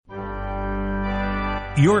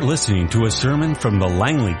You're listening to a sermon from the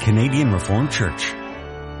Langley Canadian Reformed Church.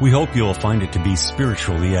 We hope you'll find it to be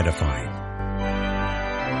spiritually edifying.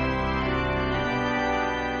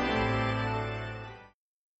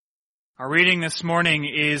 Our reading this morning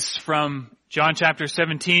is from John chapter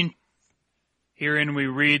 17. Herein we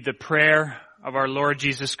read the prayer of our Lord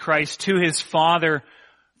Jesus Christ to his Father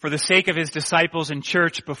for the sake of his disciples and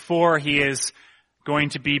church before he is going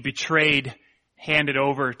to be betrayed, handed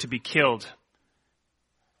over to be killed.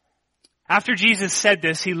 After Jesus said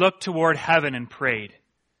this, he looked toward heaven and prayed,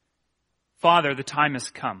 Father, the time has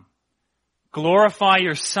come. Glorify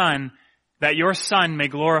your Son, that your Son may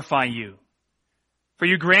glorify you. For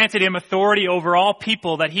you granted him authority over all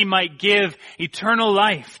people, that he might give eternal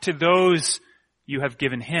life to those you have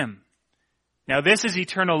given him. Now this is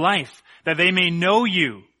eternal life, that they may know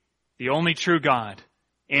you, the only true God,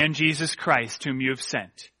 and Jesus Christ, whom you have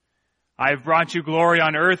sent. I have brought you glory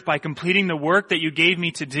on earth by completing the work that you gave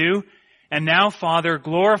me to do. And now, Father,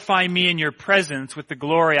 glorify me in your presence with the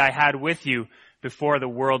glory I had with you before the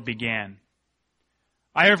world began.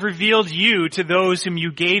 I have revealed you to those whom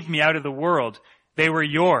you gave me out of the world. They were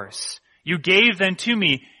yours. You gave them to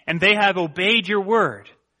me, and they have obeyed your word.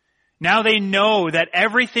 Now they know that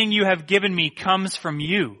everything you have given me comes from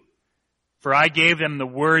you. For I gave them the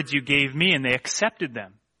words you gave me, and they accepted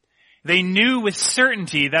them. They knew with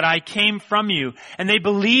certainty that I came from you, and they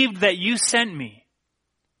believed that you sent me.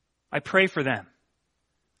 I pray for them.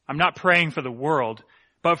 I'm not praying for the world,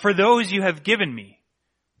 but for those you have given me,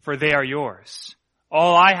 for they are yours.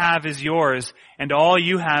 All I have is yours, and all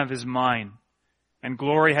you have is mine. And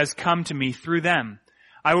glory has come to me through them.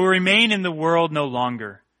 I will remain in the world no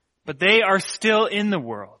longer, but they are still in the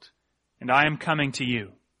world, and I am coming to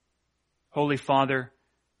you. Holy Father,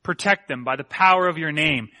 protect them by the power of your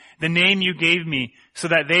name, the name you gave me, so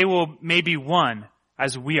that they may be one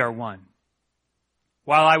as we are one.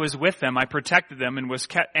 While I was with them, I protected them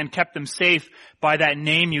and kept them safe by that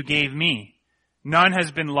name you gave me. None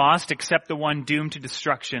has been lost except the one doomed to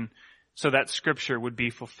destruction, so that Scripture would be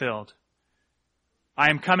fulfilled. I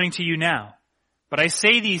am coming to you now, but I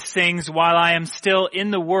say these things while I am still in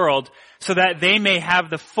the world, so that they may have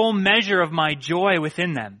the full measure of my joy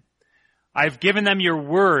within them. I have given them your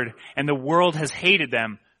word, and the world has hated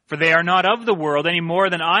them, for they are not of the world any more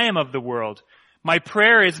than I am of the world. My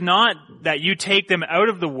prayer is not that you take them out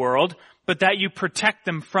of the world, but that you protect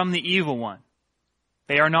them from the evil one.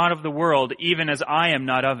 They are not of the world, even as I am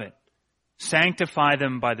not of it. Sanctify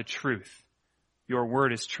them by the truth. Your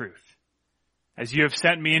word is truth. As you have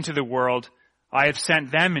sent me into the world, I have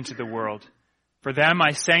sent them into the world. For them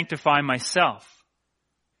I sanctify myself,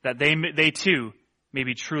 that they too may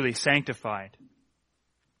be truly sanctified.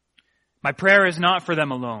 My prayer is not for them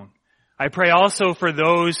alone. I pray also for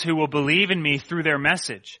those who will believe in me through their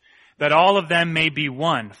message, that all of them may be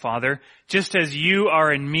one, Father, just as you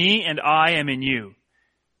are in me and I am in you.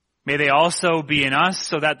 May they also be in us,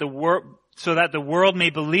 so that the world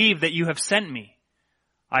may believe that you have sent me.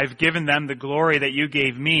 I have given them the glory that you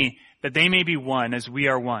gave me, that they may be one as we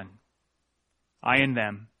are one. I in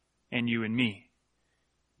them, and you in me.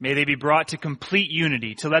 May they be brought to complete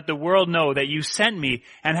unity, to let the world know that you sent me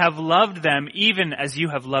and have loved them even as you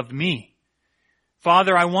have loved me.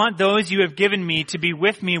 Father, I want those you have given me to be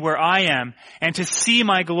with me where I am and to see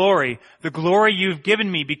my glory, the glory you've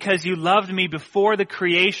given me because you loved me before the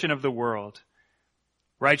creation of the world.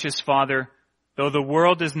 Righteous Father, though the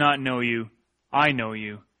world does not know you, I know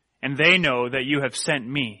you, and they know that you have sent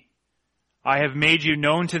me. I have made you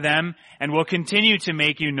known to them and will continue to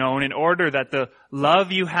make you known in order that the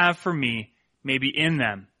love you have for me may be in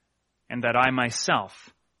them and that I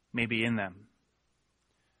myself may be in them.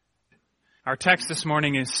 Our text this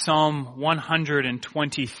morning is Psalm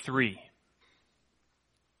 123,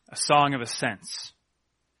 a song of ascents.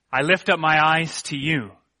 I lift up my eyes to you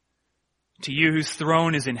whose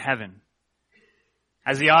throne is in heaven.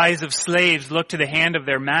 As the eyes of slaves look to the hand of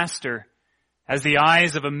their master, as the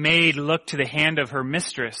eyes of a maid look to the hand of her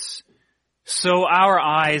mistress, so our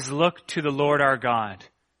eyes look to the Lord our God,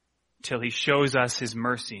 till he shows us his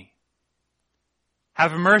mercy.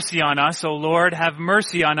 Have mercy on us, O Lord, have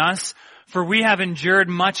mercy on us, for we have endured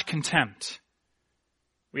much contempt.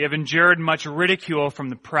 We have endured much ridicule from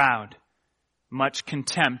the proud, much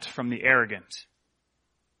contempt from the arrogant.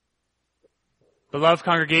 Beloved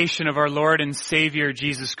congregation of our Lord and Savior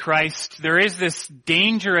Jesus Christ, there is this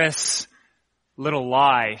dangerous little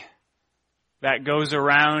lie that goes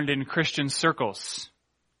around in Christian circles.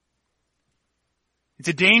 It's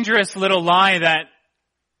a dangerous little lie that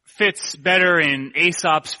fits better in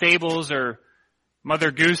Aesop's fables or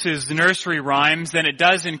Mother Goose's nursery rhymes than it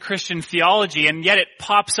does in Christian theology, and yet it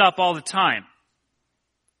pops up all the time.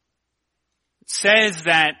 says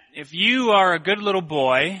that if you are a good little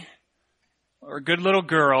boy or a good little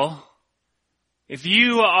girl, if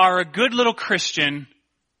you are a good little Christian,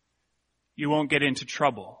 you won't get into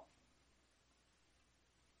trouble.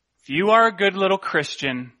 If you are a good little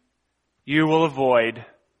Christian, you will avoid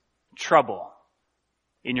trouble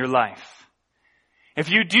in your life. If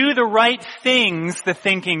you do the right things, the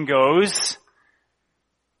thinking goes,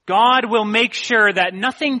 God will make sure that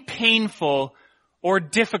nothing painful or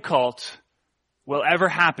difficult will ever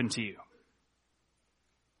happen to you.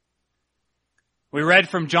 We read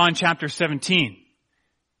from John chapter 17.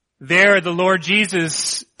 There the Lord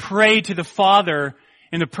Jesus prayed to the Father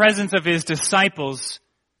in the presence of his disciples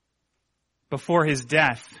before his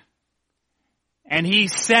death. And he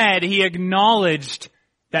said, he acknowledged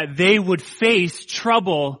that they would face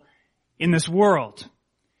trouble in this world.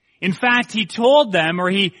 In fact, he told them, or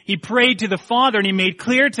he prayed to the Father, and he made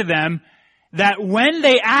clear to them that when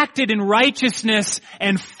they acted in righteousness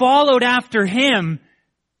and followed after him,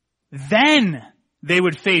 then they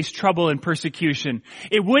would face trouble and persecution.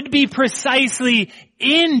 It would be precisely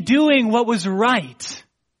in doing what was right,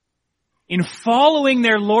 in following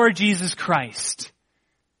their Lord Jesus Christ,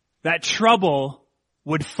 that trouble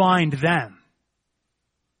would find them.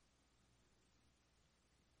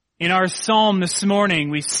 In our psalm this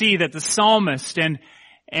morning, we see that the psalmist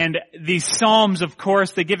and these psalms, of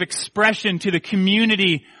course, they give expression to the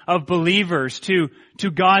community of believers, to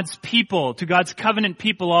God's people, to God's covenant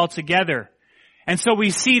people altogether. And so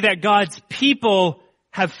we see that God's people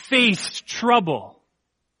have faced trouble.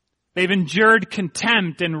 They've endured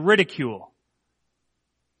contempt and ridicule.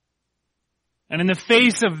 And in the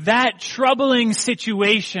face of that troubling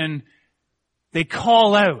situation, they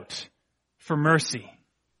call out for mercy.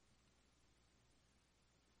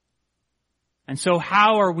 And so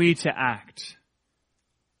how are we to act?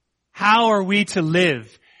 How are we to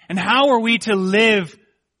live? And how are we to live?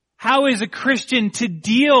 How is a Christian to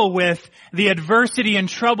deal with the adversity and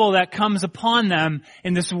trouble that comes upon them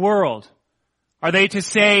in this world? Are they to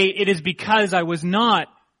say, it is because I was not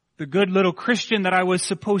the good little Christian that I was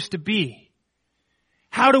supposed to be?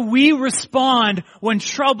 How do we respond when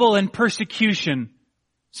trouble and persecution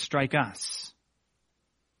strike us?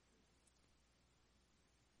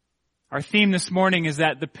 Our theme this morning is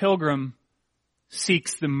that the pilgrim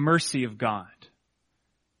seeks the mercy of God.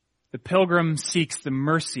 The pilgrim seeks the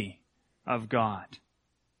mercy of God.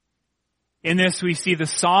 In this we see the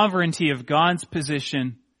sovereignty of God's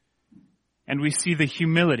position, and we see the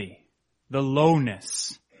humility, the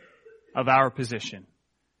lowness of our position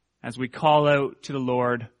as we call out to the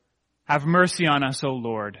Lord, have mercy on us, O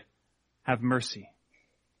Lord, have mercy.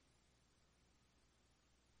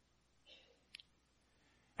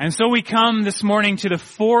 And so we come this morning to the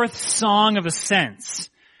fourth song of ascents,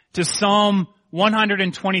 to Psalm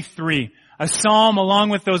 123, a psalm along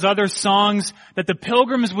with those other songs that the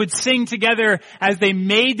pilgrims would sing together as they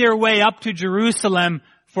made their way up to Jerusalem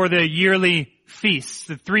for the yearly feasts,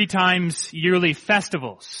 the 3 times yearly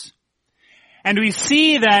festivals. And we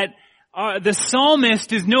see that the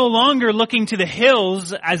psalmist is no longer looking to the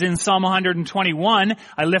hills, as in Psalm 121,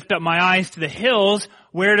 I lift up my eyes to the hills,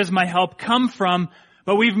 where does my help come from?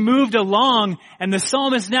 But we've moved along, and the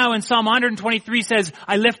psalmist now in Psalm 123 says,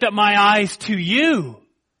 I lift up my eyes to you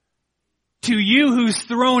whose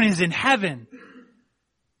throne is in heaven.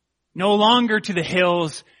 No longer to the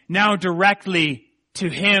hills, now directly to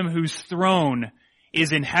him whose throne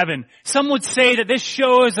is in heaven. Some would say that this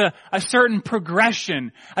shows a certain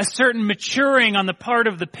progression, a certain maturing on the part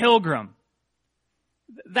of the pilgrim.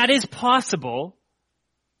 That is possible,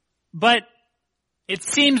 but it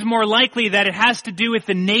seems more likely that it has to do with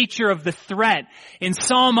the nature of the threat. In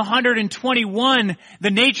Psalm 121,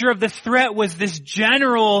 the nature of the threat was this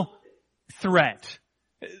general threat.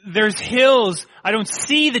 There's hills. I don't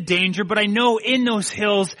see the danger, but I know in those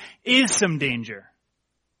hills is some danger.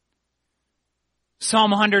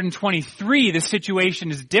 Psalm 123, the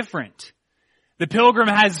situation is different. The pilgrim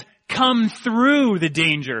has come through the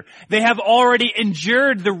danger. They have already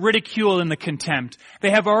endured the ridicule and the contempt.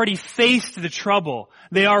 They have already faced the trouble.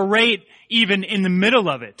 They are right even in the middle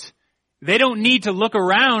of it. They don't need to look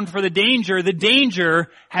around for the danger. The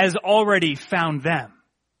danger has already found them.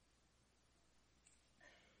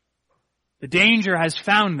 The danger has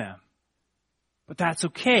found them. But that's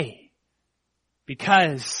okay,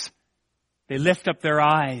 because they lift up their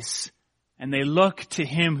eyes and they look to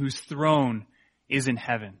him whose throne is in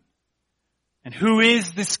heaven. And who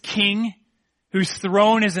is this king whose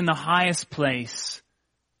throne is in the highest place?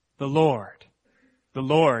 The Lord. The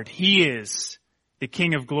Lord. He is the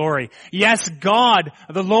King of glory. Yes, God,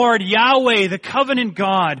 the Lord Yahweh, the covenant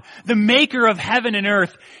God, the maker of heaven and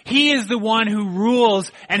earth. He is the one who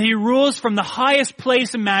rules, and he rules from the highest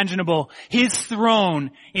place imaginable, his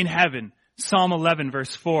throne in heaven. Psalm 11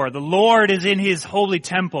 verse 4. The Lord is in his holy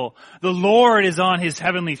temple. The Lord is on his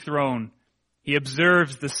heavenly throne. He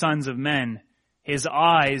observes the sons of men. His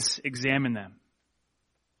eyes examine them.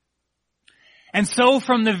 And so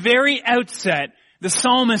from the very outset, the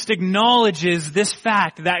psalmist acknowledges this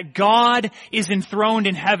fact that God is enthroned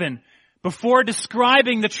in heaven. Before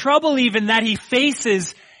describing the trouble even that he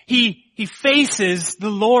faces, he faces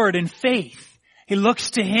the Lord in faith. He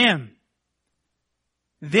looks to him.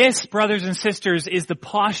 This, brothers and sisters, is the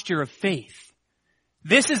posture of faith.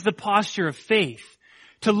 This is the posture of faith.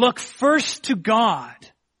 To look first to God.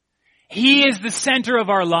 He is the center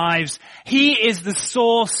of our lives. He is the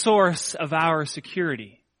sole source of our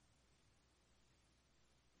security.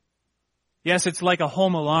 Yes, it's like a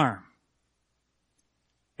home alarm.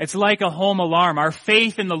 It's like a home alarm. Our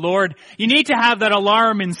faith in the Lord, you need to have that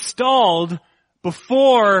alarm installed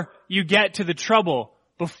before you get to the trouble,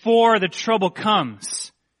 before the trouble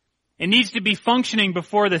comes. It needs to be functioning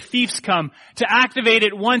before the thieves come. To activate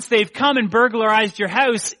it once they've come and burglarized your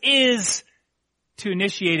house is to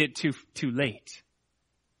initiate it too late.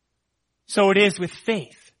 So it is with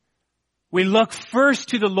faith. We look first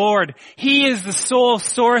to the Lord. He is the sole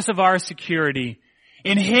source of our security.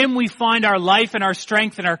 In him we find our life and our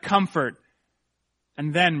strength and our comfort.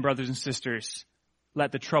 And then, brothers and sisters,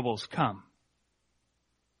 let the troubles come.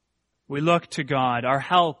 We look to God. Our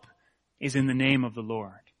help is in the name of the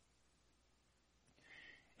Lord.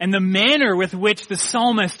 And the manner with which the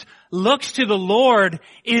psalmist looks to the Lord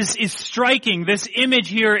is striking. This image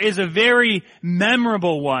here is a very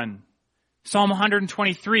memorable one. Psalm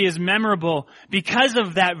 123 is memorable because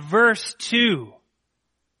of that verse 2.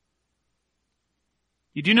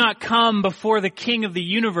 You do not come before the King of the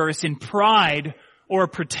universe in pride or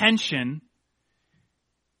pretension.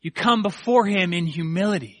 You come before him in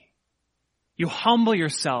humility. You humble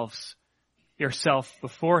yourself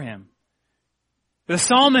before him. The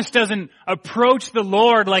psalmist doesn't approach the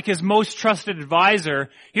Lord like his most trusted advisor.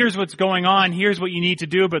 Here's what's going on. Here's what you need to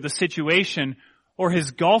do about the situation. Or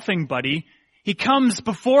his golfing buddy. He comes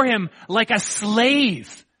before him like a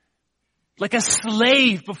slave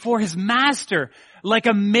before his master, like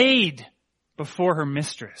a maid before her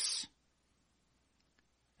mistress.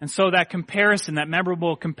 And so that comparison, that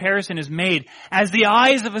memorable comparison is made. As the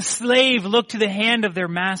eyes of a slave look to the hand of their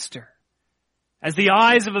master, as the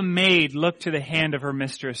eyes of a maid look to the hand of her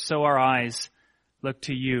mistress, so our eyes look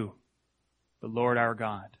to you, the Lord our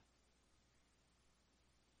God.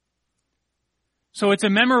 So it's a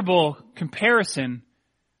memorable comparison,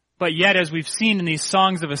 but yet, as we've seen in these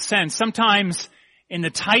songs of ascent, sometimes in the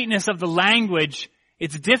tightness of the language,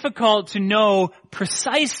 it's difficult to know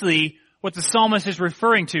precisely what the psalmist is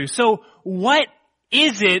referring to. So what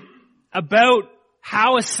is it about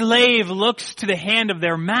how a slave looks to the hand of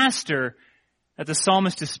their master that the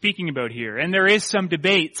psalmist is speaking about here? And there is some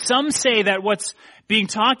debate. Some say that what's being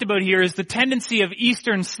talked about here is the tendency of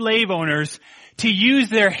Eastern slave owners to use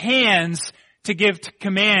their hands to give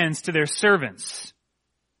commands to their servants.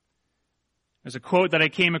 There's a quote that I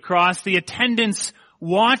came across. The attendants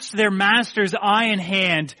watched their master's eye and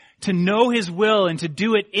hand to know his will and to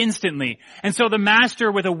do it instantly. And so the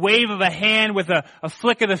master, with a wave of a hand, with a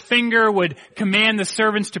flick of the finger, would command the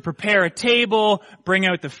servants to prepare a table, bring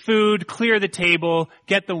out the food, clear the table,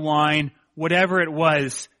 get the wine, whatever it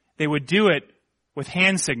was. They would do it with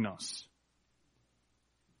hand signals.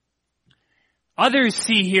 Others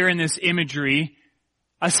see here in this imagery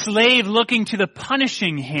a slave looking to the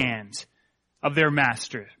punishing hand of their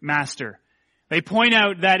master. They point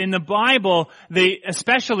out that in the Bible,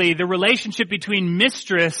 especially the relationship between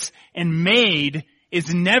mistress and maid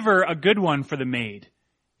is never a good one for the maid.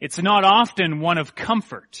 It's not often one of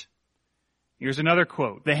comfort. Here's another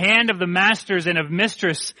quote. The hand of the masters and of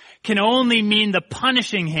mistress can only mean the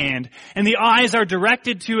punishing hand, and the eyes are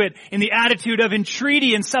directed to it in the attitude of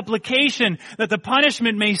entreaty and supplication that the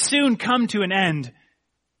punishment may soon come to an end,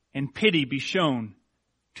 and pity be shown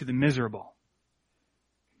to the miserable.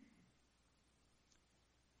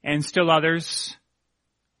 And still others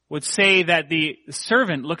would say that the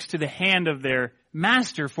servant looks to the hand of their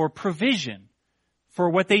master for provision,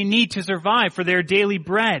 for what they need to survive, for their daily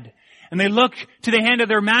bread. And they look to the hand of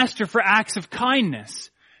their master for acts of kindness.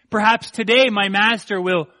 Perhaps today my master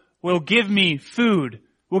will give me food,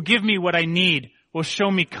 will give me what I need, will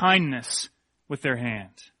show me kindness with their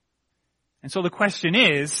hand. And so the question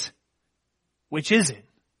is, which is it?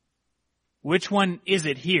 Which one is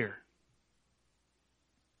it here?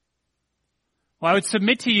 Well, I would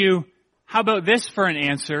submit to you, how about this for an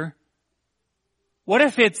answer? What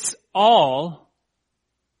if it's all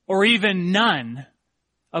or even none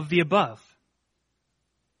of the above?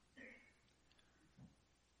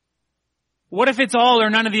 What if it's all or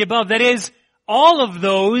none of the above? That is, all of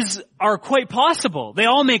those are quite possible. They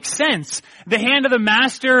all make sense. The hand of the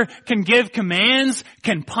master can give commands,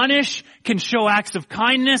 can punish, can show acts of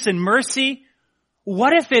kindness and mercy.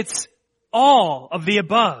 What if it's all of the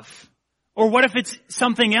above? Or what if it's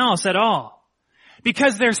something else at all?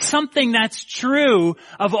 Because there's something that's true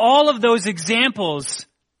of all of those examples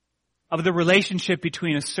of the relationship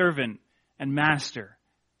between a servant and master.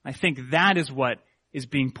 I think that is what is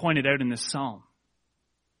being pointed out in this psalm.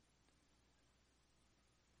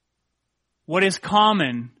 What is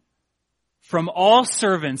common from all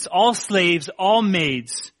servants, all slaves, all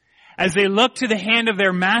maids, as they look to the hand of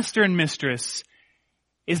their master and mistress,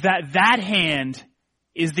 is that that hand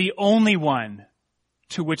is the only one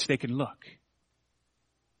to which they can look.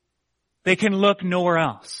 They can look nowhere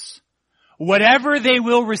else. Whatever they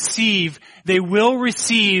will receive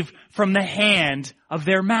from the hand of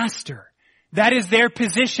their master. That is their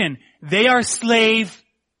position. They are slave.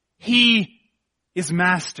 He is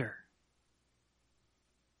master.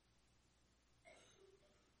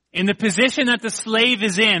 In the position that the slave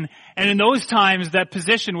is in, and in those times that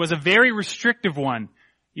position was a very restrictive one.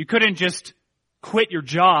 You couldn't just quit your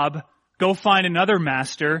job, go find another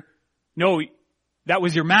master. No, that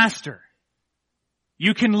was your master.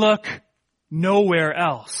 You can look nowhere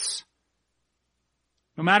else.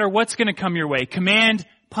 No matter what's going to come your way, command,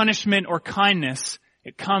 punishment, or kindness,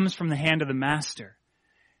 it comes from the hand of the master.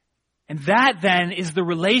 And that then is the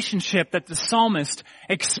relationship that the psalmist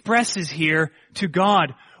expresses here to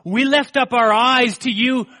God. We lift up our eyes to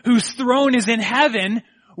you whose throne is in heaven.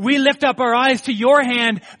 We lift up our eyes to your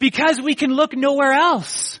hand because we can look nowhere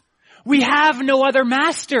else. We have no other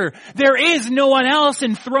master. There is no one else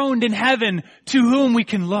enthroned in heaven to whom we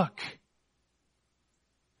can look.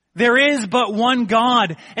 There is but one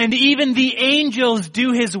God, and even the angels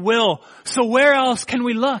do his will. So where else can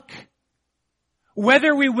we look?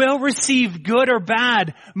 Whether we will receive good or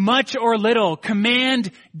bad, much or little,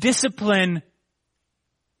 command, discipline,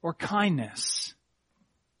 or kindness,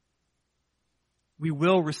 we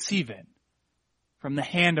will receive it from the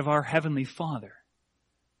hand of our Heavenly Father.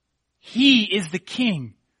 He is the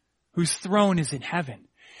King whose throne is in heaven.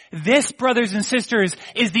 This, brothers and sisters,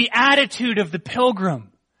 is the attitude of the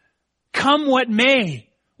pilgrim. Come what may.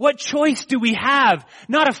 What choice do we have?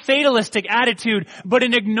 Not a fatalistic attitude, but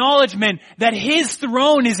an acknowledgement that his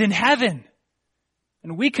throne is in heaven.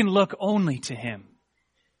 And we can look only to him.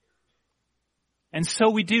 And so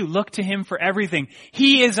we do look to him for everything.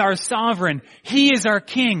 He is our sovereign. He is our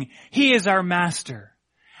king. He is our master.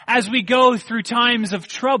 As we go through times of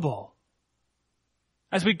trouble,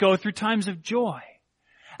 as we go through times of joy,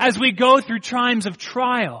 as we go through times of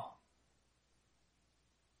trial,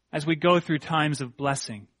 as we go through times of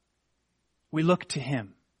blessing, we look to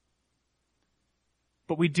him.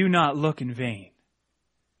 But we do not look in vain.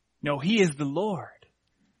 No, he is the Lord.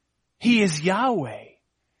 He is Yahweh.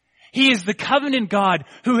 He is the covenant God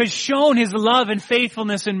who has shown his love and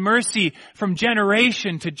faithfulness and mercy from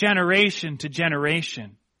generation to generation to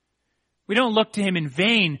generation. We don't look to him in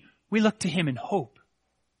vain. We look to him in hope.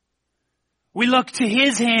 We look to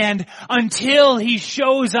his hand until he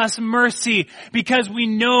shows us mercy, because we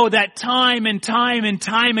know that time and time and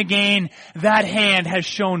time again, that hand has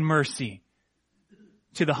shown mercy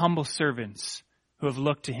to the humble servants who have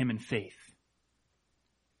looked to him in faith.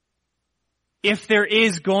 If there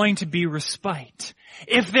is going to be respite,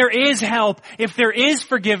 if there is help, if there is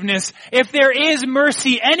forgiveness, if there is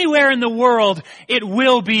mercy anywhere in the world, it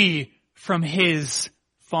will be from his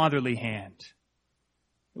fatherly hand.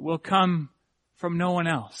 It will come from no one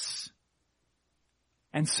else.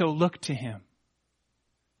 And so look to him.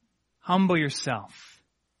 Humble yourself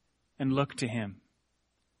and look to him.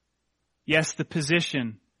 Yes, the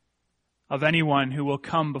position of anyone who will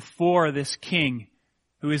come before this King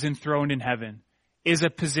who is enthroned in heaven is a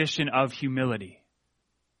position of humility,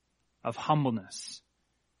 of humbleness.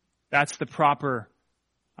 That's the proper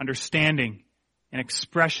understanding and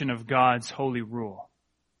expression of God's holy rule.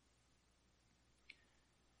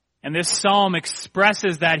 And this psalm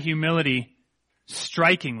expresses that humility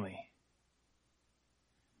strikingly.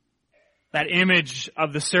 That image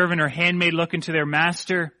of the servant or handmaid looking to their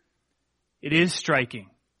master, it is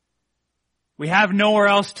striking. We have nowhere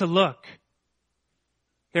else to look.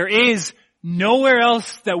 There is nowhere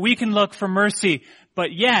else that we can look for mercy,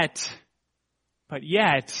 but yet,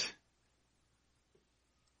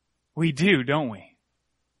 we do, don't we?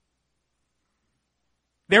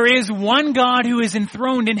 There is one God who is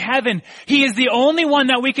enthroned in heaven. He is the only one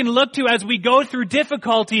that we can look to as we go through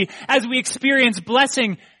difficulty, as we experience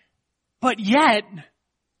blessing. But yet,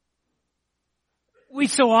 we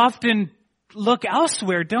so often look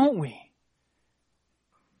elsewhere, don't we?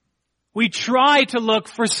 We try to look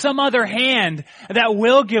for some other hand that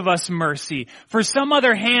will give us mercy, for some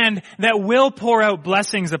other hand that will pour out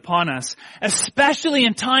blessings upon us. Especially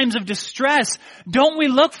in times of distress, don't we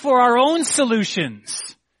look for our own solutions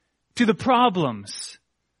to the problems?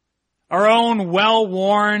 Our own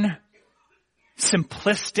well-worn,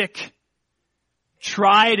 simplistic,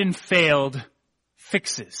 tried and failed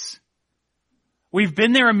fixes. We've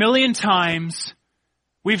been there a million times.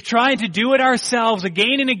 We've tried to do it ourselves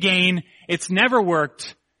again and again. It's never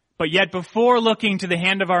worked. But yet before looking to the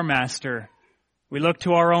hand of our Master, we look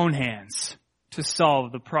to our own hands to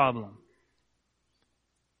solve the problem.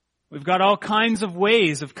 We've got all kinds of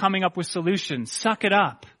ways of coming up with solutions. Suck it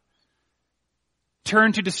up.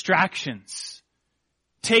 Turn to distractions.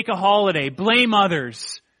 Take a holiday. Blame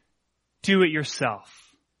others. Do it yourself.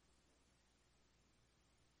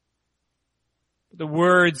 The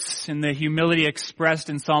words and the humility expressed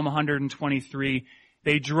in Psalm 123,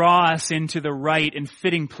 they draw us into the right and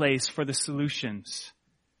fitting place for the solutions.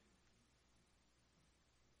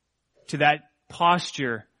 To that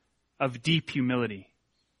posture of deep humility.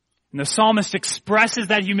 And the psalmist expresses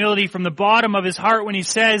that humility from the bottom of his heart when he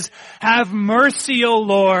says, "Have mercy, O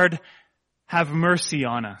Lord, have mercy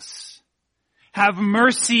on us." Have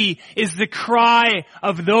mercy is the cry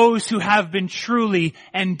of those who have been truly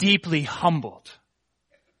and deeply humbled.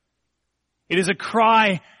 It is a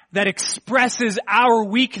cry that expresses our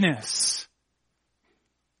weakness,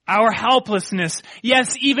 our helplessness,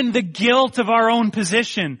 yes, even the guilt of our own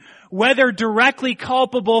position, whether directly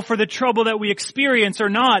culpable for the trouble that we experience or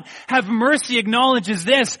not. Have mercy acknowledges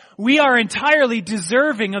this: we are entirely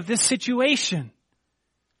deserving of this situation.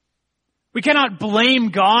 We cannot blame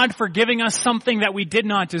God for giving us something that we did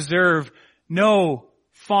not deserve. No,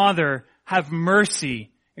 Father, have mercy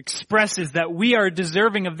expresses that we are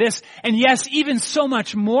deserving of this, and yes, even so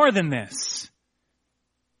much more than this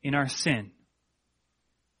in our sin.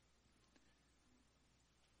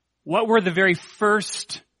 What were the very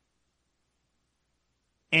first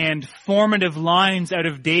and formative lines out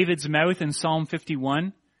of David's mouth in Psalm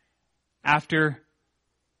 51 after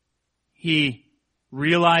he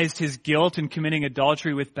realized his guilt in committing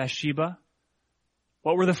adultery with Bathsheba?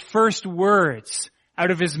 What were the first words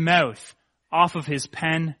out of his mouth, off of his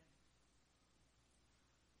pen?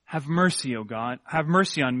 Have mercy, O God. Have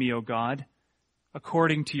mercy on me, O God,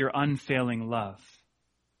 according to your unfailing love.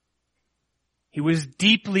 He was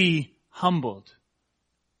deeply humbled.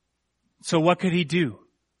 So what could he do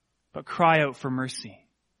but cry out for mercy?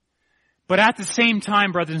 But at the same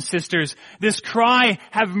time, brothers and sisters, this cry,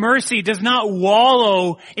 have mercy, does not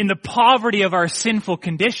wallow in the poverty of our sinful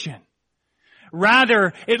condition.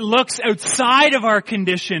 Rather, it looks outside of our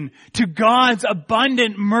condition to God's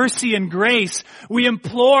abundant mercy and grace. We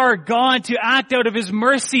implore God to act out of His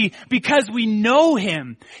mercy because we know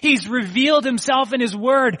Him. He's revealed Himself in His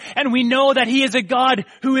Word, and we know that He is a God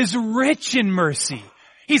who is rich in mercy.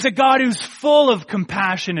 He's a God who's full of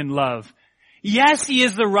compassion and love. Yes, He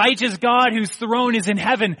is the righteous God whose throne is in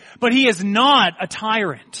heaven, but He is not a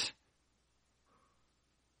tyrant.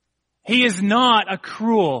 He is not a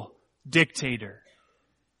cruel dictator.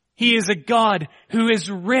 He is a God who is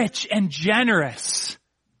rich and generous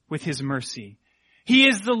with His mercy. He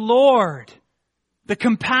is the Lord, the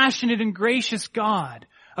compassionate and gracious God,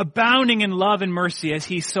 abounding in love and mercy as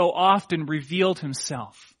He so often revealed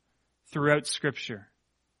Himself throughout Scripture.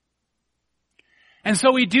 And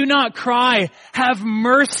so we do not cry, have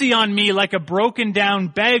mercy on me, like a broken down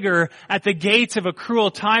beggar at the gates of a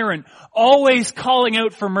cruel tyrant, always calling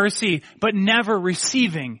out for mercy, but never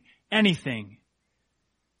receiving anything.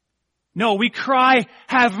 No, we cry,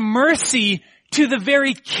 have mercy to the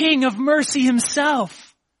very King of mercy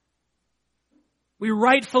Himself. We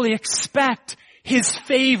rightfully expect His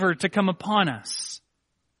favor to come upon us.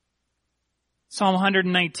 Psalm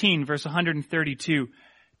 119, verse 132.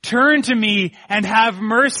 Turn to me and have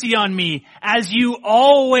mercy on me, as you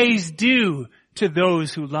always do to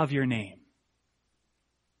those who love your name.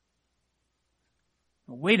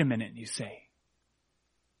 Wait a minute, you say.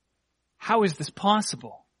 How is this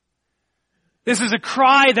possible? This is a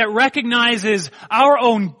cry that recognizes our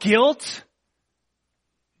own guilt,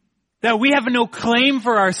 that we have no claim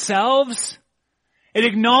for ourselves. It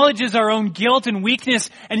acknowledges our own guilt and weakness,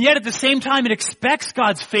 and yet at the same time it expects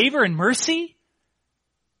God's favor and mercy.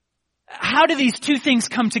 How do these two things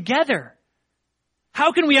come together?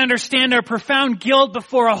 How can we understand our profound guilt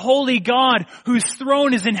before a holy God whose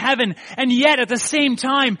throne is in heaven, and yet at the same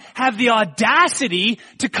time have the audacity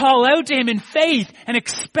to call out to him in faith and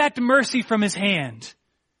expect mercy from his hand?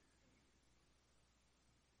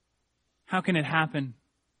 How can it happen?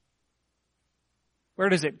 Where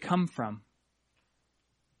does it come from?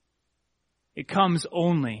 It comes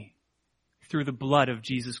only through the blood of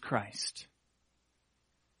Jesus Christ,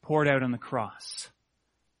 poured out on the cross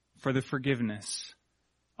for the forgiveness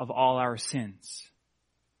of all our sins.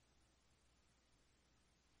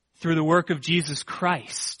 Through the work of Jesus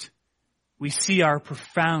Christ, we see our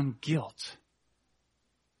profound guilt,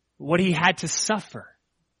 what he had to suffer,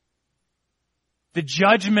 the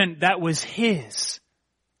judgment that was his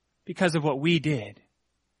because of what we did.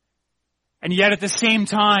 And yet at the same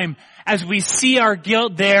time, as we see our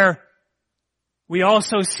guilt there, we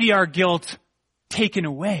also see our guilt taken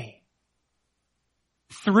away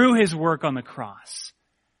through his work on the cross.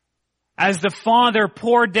 As the Father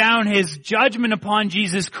poured down his judgment upon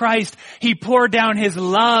Jesus Christ, he poured down his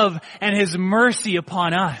love and his mercy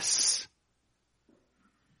upon us.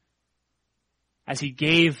 As he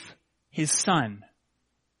gave his Son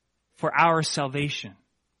for our salvation.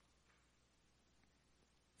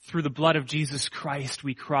 Through the blood of Jesus Christ,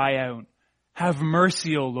 we cry out, "Have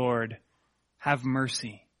mercy, O Lord, have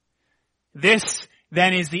mercy." This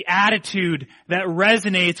then is the attitude that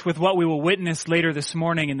resonates with what we will witness later this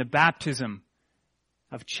morning in the baptism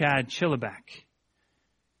of Chad Chillibeck.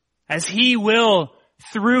 As he will,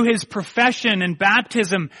 through his profession and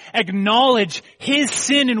baptism, acknowledge his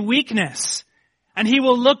sin and weakness. And he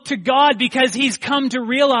will look to God because he's come to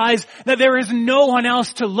realize that there is no one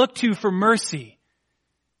else to look to for mercy.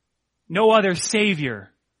 No other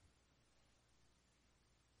Savior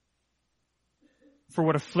for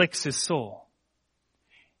what afflicts his soul.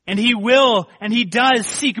 And he will, and he does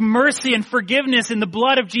seek mercy and forgiveness in the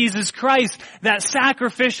blood of Jesus Christ, that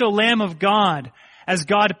sacrificial Lamb of God, as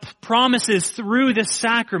God promises through this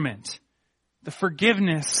sacrament, the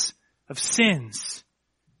forgiveness of sins.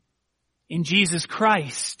 In Jesus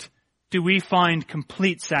Christ do we find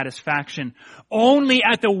complete satisfaction. Only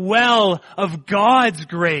at the well of God's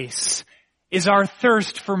grace is our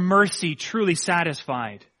thirst for mercy truly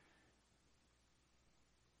satisfied.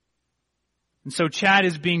 And so Chad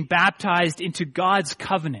is being baptized into God's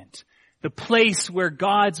covenant, the place where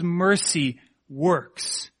God's mercy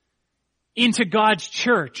works. Into God's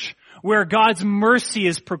church, where God's mercy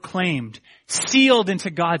is proclaimed, sealed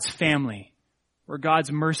into God's family, where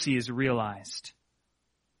God's mercy is realized.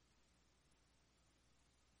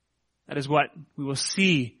 That is what we will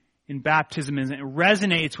see in baptism, and it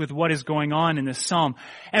resonates with what is going on in this psalm.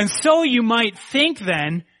 And so you might think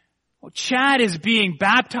then, well, Chad is being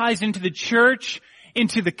baptized into the church,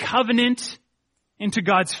 into the covenant, into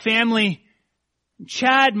God's family.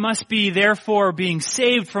 Chad must be therefore being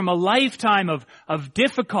saved from a lifetime of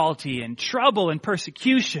difficulty and trouble and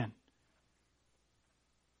persecution.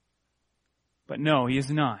 But no, he is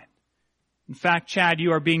not. In fact, Chad,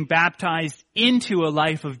 you are being baptized into a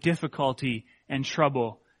life of difficulty and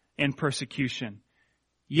trouble and persecution.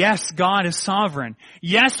 Yes, God is sovereign.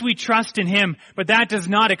 Yes, we trust in him, but that does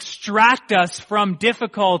not extract us from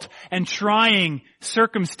difficult and trying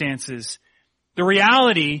circumstances. The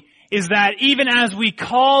reality is that even as we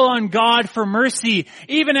call on God for mercy,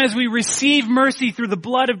 even as we receive mercy through the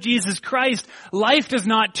blood of Jesus Christ, life does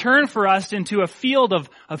not turn for us into a field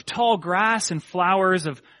of tall grass and flowers,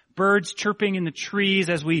 of birds chirping in the trees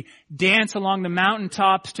as we dance along the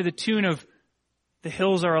mountaintops to the tune of "The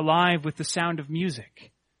Hills Are Alive" with the sound of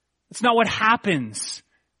music. It's not what happens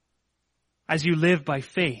as you live by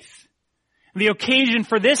faith. The occasion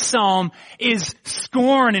for this psalm is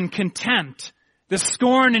scorn and contempt. The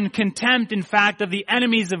scorn and contempt, in fact, of the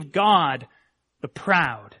enemies of God, the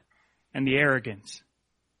proud and the arrogant.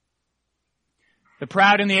 The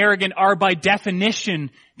proud and the arrogant are by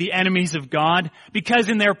definition the enemies of God, because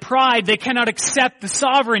in their pride they cannot accept the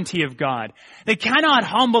sovereignty of God. They cannot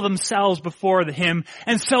humble themselves before him,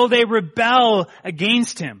 and so they rebel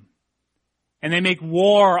against him. And they make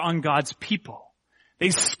war on God's people.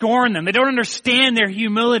 They scorn them. They don't understand their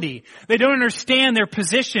humility. They don't understand their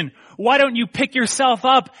position. Why don't you pick yourself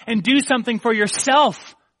up and do something for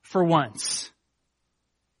yourself for once?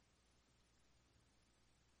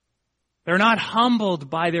 They're not humbled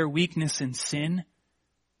by their weakness and sin.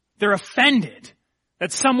 They're offended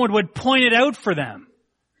that someone would point it out for them.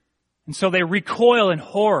 And so they recoil in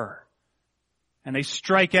horror. And they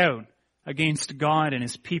strike out against God and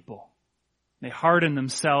his people. They harden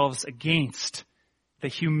themselves against the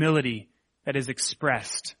humility that is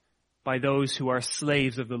expressed by those who are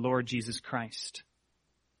slaves of the Lord Jesus Christ.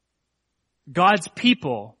 God's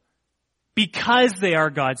people, because they are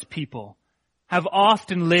God's people, have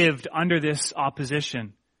often lived under this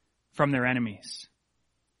opposition from their enemies.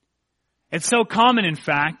 It's so common, in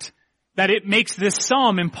fact, that it makes this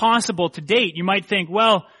psalm impossible to date. You might think,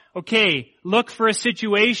 well, okay, look for a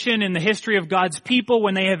situation in the history of God's people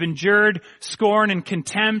when they have endured scorn and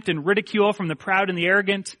contempt and ridicule from the proud and the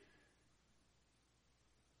arrogant.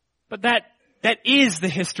 But that is the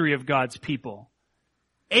history of God's people.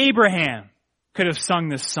 Abraham could have sung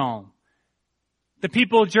this psalm. The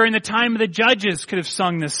people during the time of the judges could have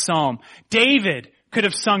sung this psalm. David could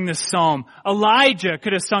have sung this psalm. Elijah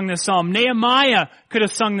could have sung this psalm. Nehemiah could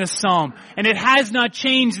have sung this psalm. And it has not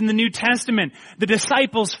changed in the New Testament. The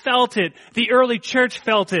disciples felt it. The early church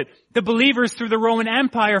felt it. The believers through the Roman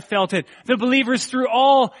Empire felt it. The believers through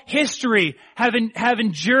all history have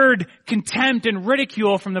endured contempt and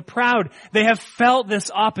ridicule from the proud. They have felt this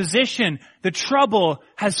opposition. The trouble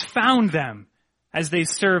has found them as they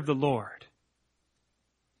serve the Lord.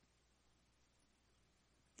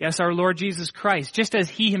 Yes, our Lord Jesus Christ, just as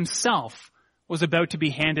He Himself was about to be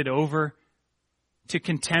handed over to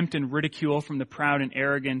contempt and ridicule from the proud and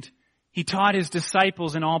arrogant, He taught His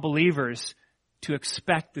disciples and all believers to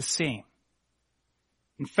expect the same.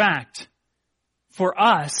 In fact, for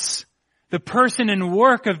us, the person and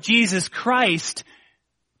work of Jesus Christ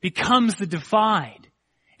becomes the divide.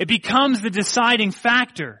 It becomes the deciding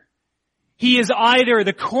factor. He is either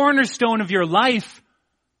the cornerstone of your life,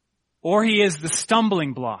 or He is the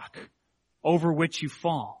stumbling block over which you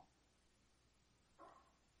fall.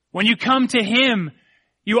 When you come to Him,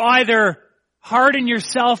 you either harden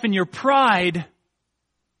yourself in your pride,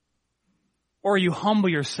 or you humble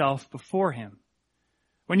yourself before Him.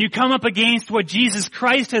 When you come up against what Jesus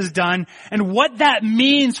Christ has done and what that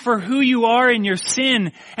means for who you are in your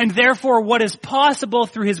sin, and therefore what is possible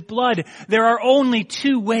through His blood, there are only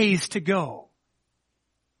two ways to go.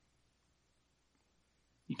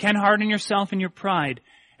 You can harden yourself in your pride,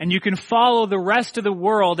 and you can follow the rest of the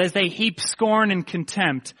world as they heap scorn and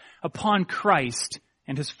contempt upon Christ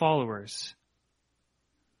and His followers.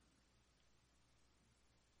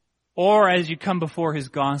 Or as you come before His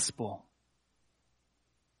gospel,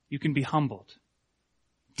 you can be humbled,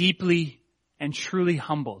 deeply and truly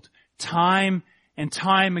humbled, time and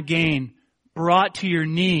time again brought to your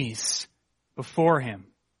knees before Him.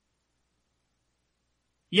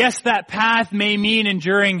 Yes, that path may mean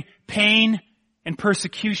enduring pain and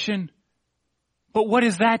persecution, but what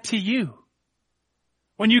is that to you?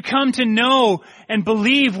 When you come to know and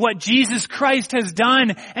believe what Jesus Christ has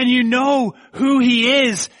done and you know who He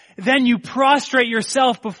is, then you prostrate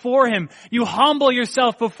yourself before Him. You humble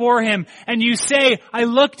yourself before Him and you say, I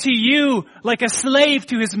look to You like a slave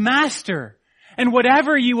to his master, and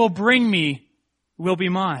whatever You will bring me will be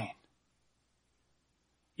mine.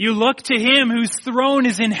 You look to Him whose throne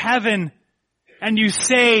is in heaven and you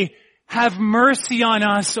say, have mercy on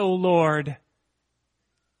us, O Lord.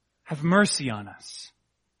 Have mercy on us.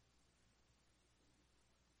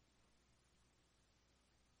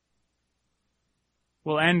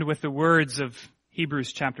 We'll end with the words of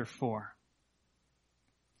Hebrews chapter 4.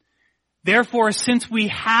 Therefore, since we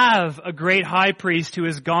have a great high priest who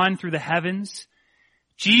has gone through the heavens,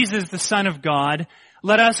 Jesus, the Son of God,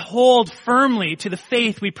 let us hold firmly to the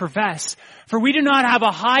faith we profess. For we do not have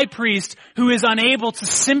a high priest who is unable to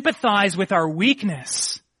sympathize with our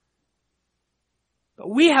weakness, but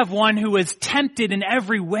we have one who is tempted in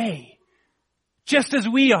every way, just as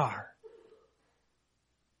we are,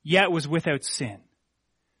 yet was without sin.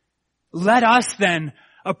 Let us then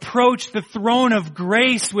approach the throne of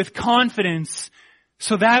grace with confidence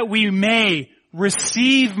so that we may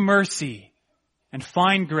receive mercy and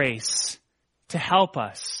find grace to help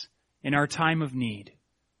us in our time of need.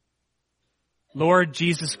 Lord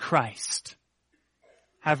Jesus Christ,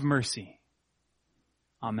 have mercy.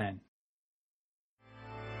 Amen.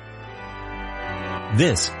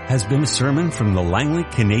 This has been a sermon from the Langley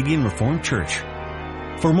Canadian Reformed Church.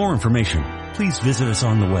 For more information, please visit us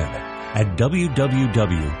on the web at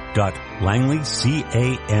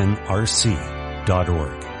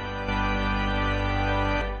www.langleycanrc.org.